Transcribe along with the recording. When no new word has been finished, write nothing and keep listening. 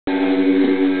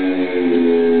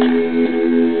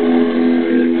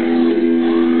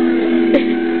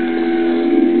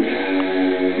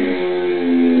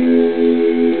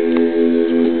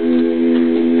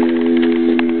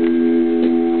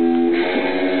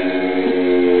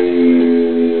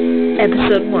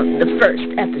Episode 1, the first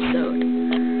episode.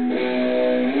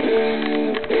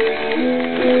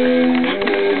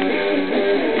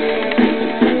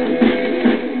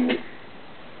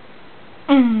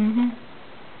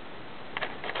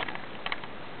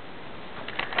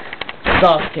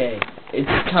 Sasuke,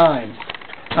 it's time.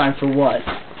 Time for what?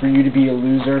 For you to be a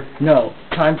loser? No.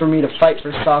 Time for me to fight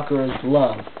for Sakura's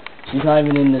love. She's not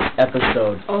even in this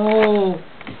episode. Oh.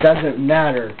 It doesn't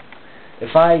matter.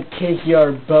 If I kick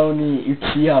your bony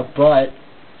Uchiha butt,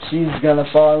 she's gonna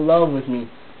fall in love with me.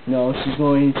 No, she's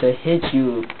going to hit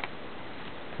you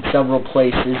in several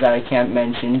places that I can't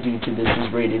mention due to this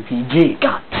is rated PG.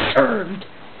 Got served.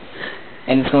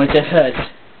 And it's going to hurt.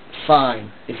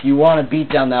 Fine. If you want to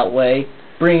beat down that way,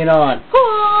 bring it on.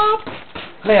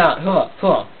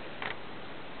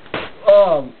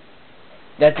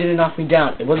 That didn't knock me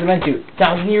down. It wasn't meant to.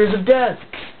 1,000 years of death.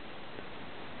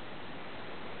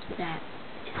 That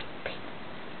is pain.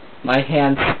 My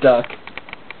hand's stuck.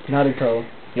 Naruto,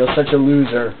 you're such a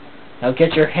loser. Now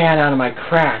get your hand out of my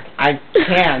crack. I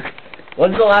can't.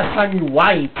 When's the last time you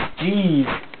wiped? Jeez.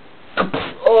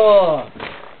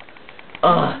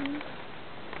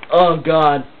 Oh,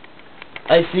 God.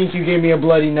 I think you gave me a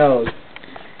bloody nose.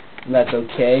 That's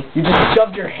okay. You just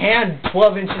shoved your hand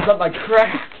 12 inches up my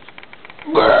crack.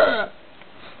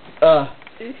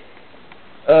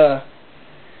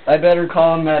 I better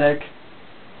call a medic.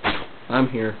 I'm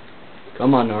here.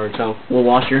 Come on, Naruto. We'll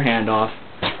wash your hand off.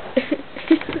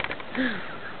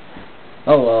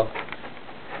 Oh, well.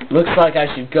 Looks like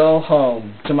I should go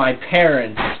home to my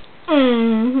parents.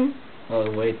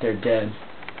 Oh, wait, they're dead.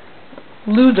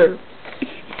 Loser.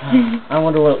 I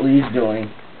wonder what Lee's doing.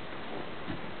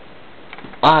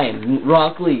 I am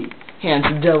Rock Lee,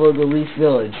 handsome devil of the Leaf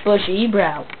Village. Bushy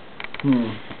brow.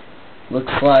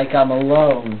 Looks like I'm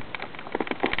alone.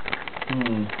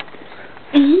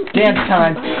 Dance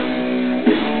time.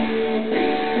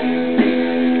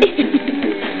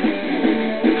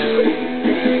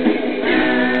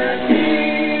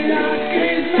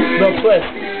 No twist.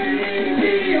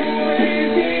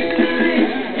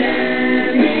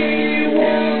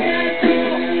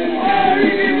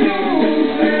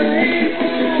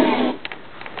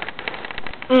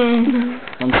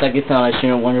 On second thought, I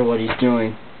shouldn't wonder what he's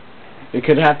doing. It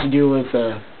could have to do with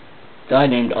a guy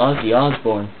named Ozzy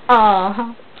Osbourne.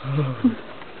 I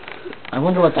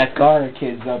wonder what that Garter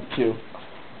kid's up to.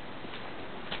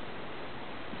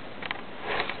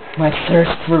 My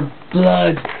thirst for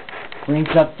blood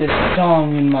brings up this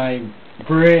song in my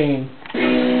brain.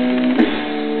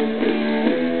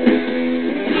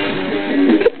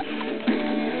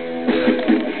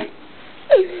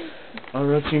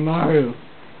 Orochimaru,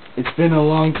 it's been a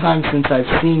long time since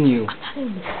I've seen you.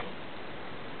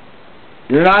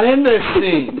 You're not in this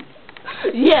scene.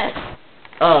 Yes.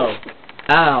 Oh.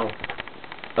 Ow.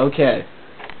 Okay.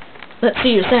 Let's see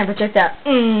your sample. Check that.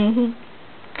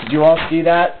 Did you all see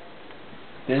that?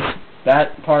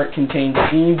 That part contains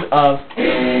scenes of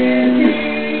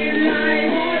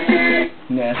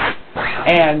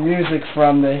and music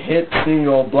from the hit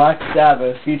single Black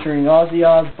Sabbath featuring Ozzy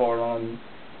Osbourne on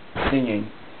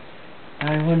singing.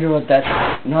 I wonder what that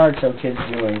Naruto kid's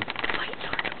doing.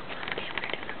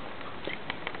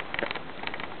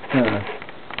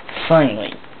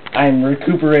 Finally, I'm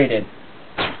recuperated.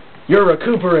 You're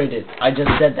recuperated. I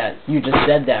just said that. You just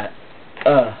said that.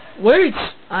 Wait,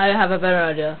 I have a better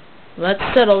idea. Let's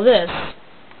settle this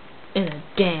in a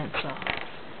dance-off.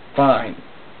 Fine.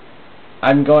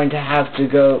 I'm going to have to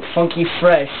go funky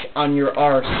fresh on your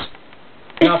arse.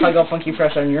 Now if I go funky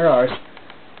fresh on your arse,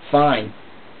 fine.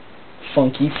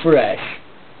 Funky fresh.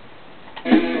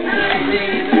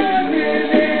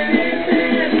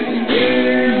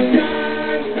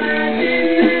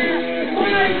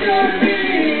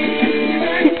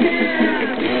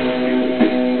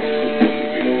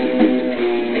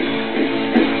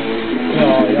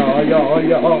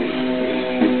 Yo.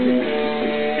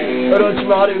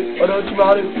 Orochimaru.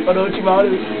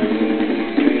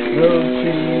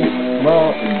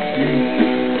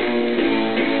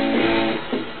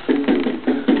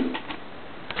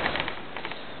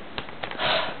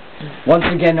 Once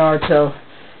again, Naruto,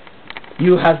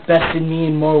 you have bested me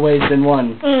in more ways than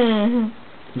one.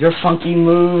 Your funky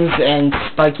moves and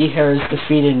spiky hair has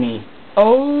defeated me.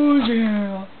 Oh,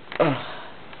 yeah.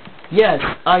 Yes,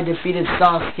 I defeated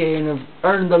Sasuke and have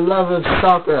earned the love of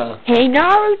Sakura. Hey,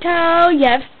 Naruto, you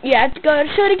have to go to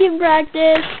shuriken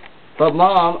practice. But,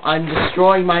 Mom, I'm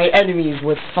destroying my enemies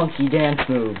with funky dance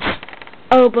moves.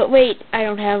 Oh, but wait, I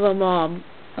don't have a mom.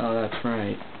 Oh, that's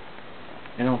right.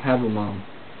 I don't have a mom.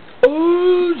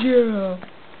 Oh, yeah.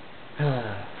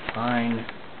 Fine.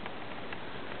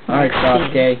 Alright,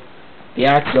 Sasuke. The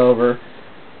act's over.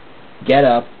 Get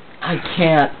up. I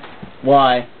can't.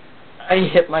 Why? I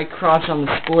hit my crotch on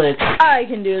the splits. I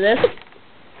can do this.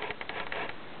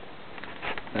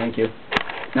 Thank you.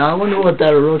 Now I wonder what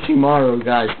that Orochimaru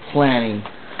guy's planning.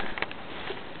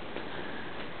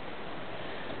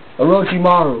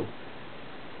 Orochimaru,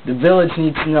 the village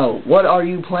needs to know. What are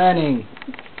you planning?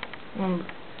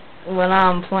 What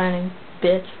I'm planning,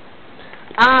 bitch.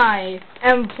 I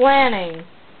am planning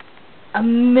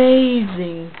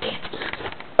amazing.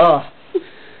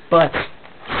 But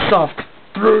soft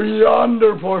through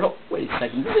yonder portal. Wait a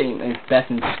second, this ain't Beth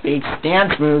and Spade's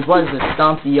dance moves. What is this,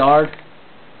 stomp the yard?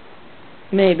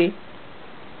 Maybe.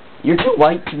 You're too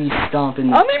white to be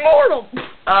stomping. I'm immortal!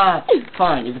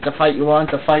 Fine. If it's a fight you want,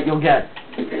 it's a fight you'll get.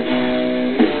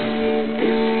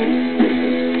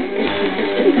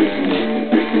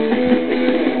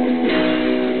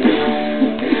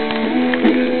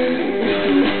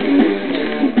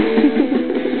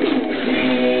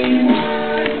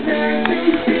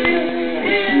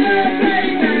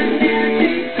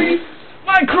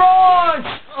 My crotch!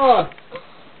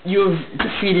 You've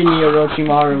defeated me,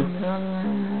 Orochimaru.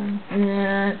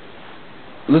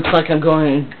 Looks like I'm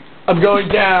going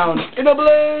down in a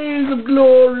blaze of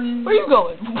glory. Where are you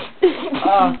going?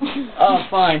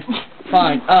 Fine.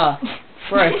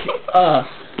 Frick.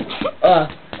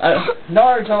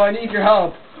 Naruto, I need your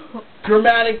help.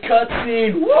 Dramatic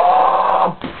cutscene.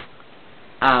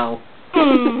 Ow.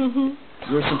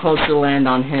 You were supposed to land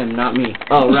on him, not me.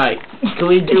 Oh, right.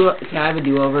 Can I have a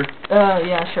do-over?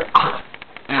 Yeah, sure.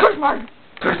 Curse mark!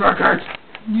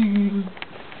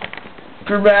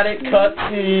 Dramatic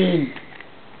cutscene.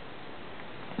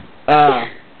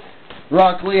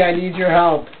 Rock Lee, I need your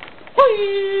help.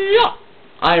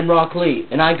 I am Rock Lee,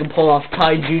 and I can pull off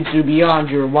taijutsu beyond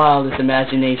your wildest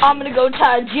imagination. I'm gonna go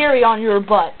Tajiri on your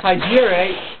butt.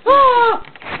 Taijiri?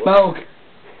 Smoke.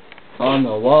 On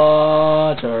the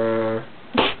water.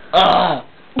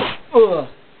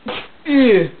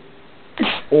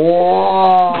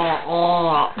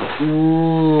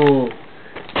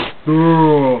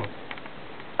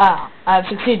 I've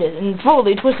succeeded in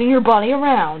fully twisting your body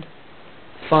around.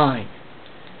 Fine.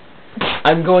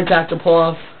 I'm going to have to pull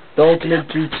off the ultimate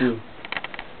jutsu.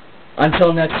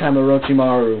 Until next time,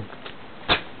 Orochimaru.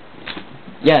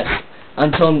 Yes,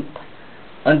 until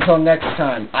next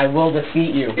time, I will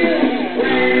defeat you.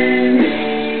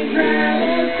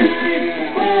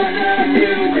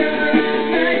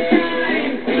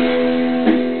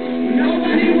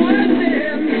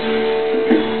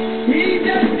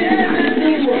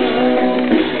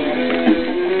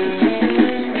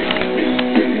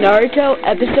 Naruto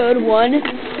Episode 1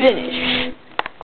 finished.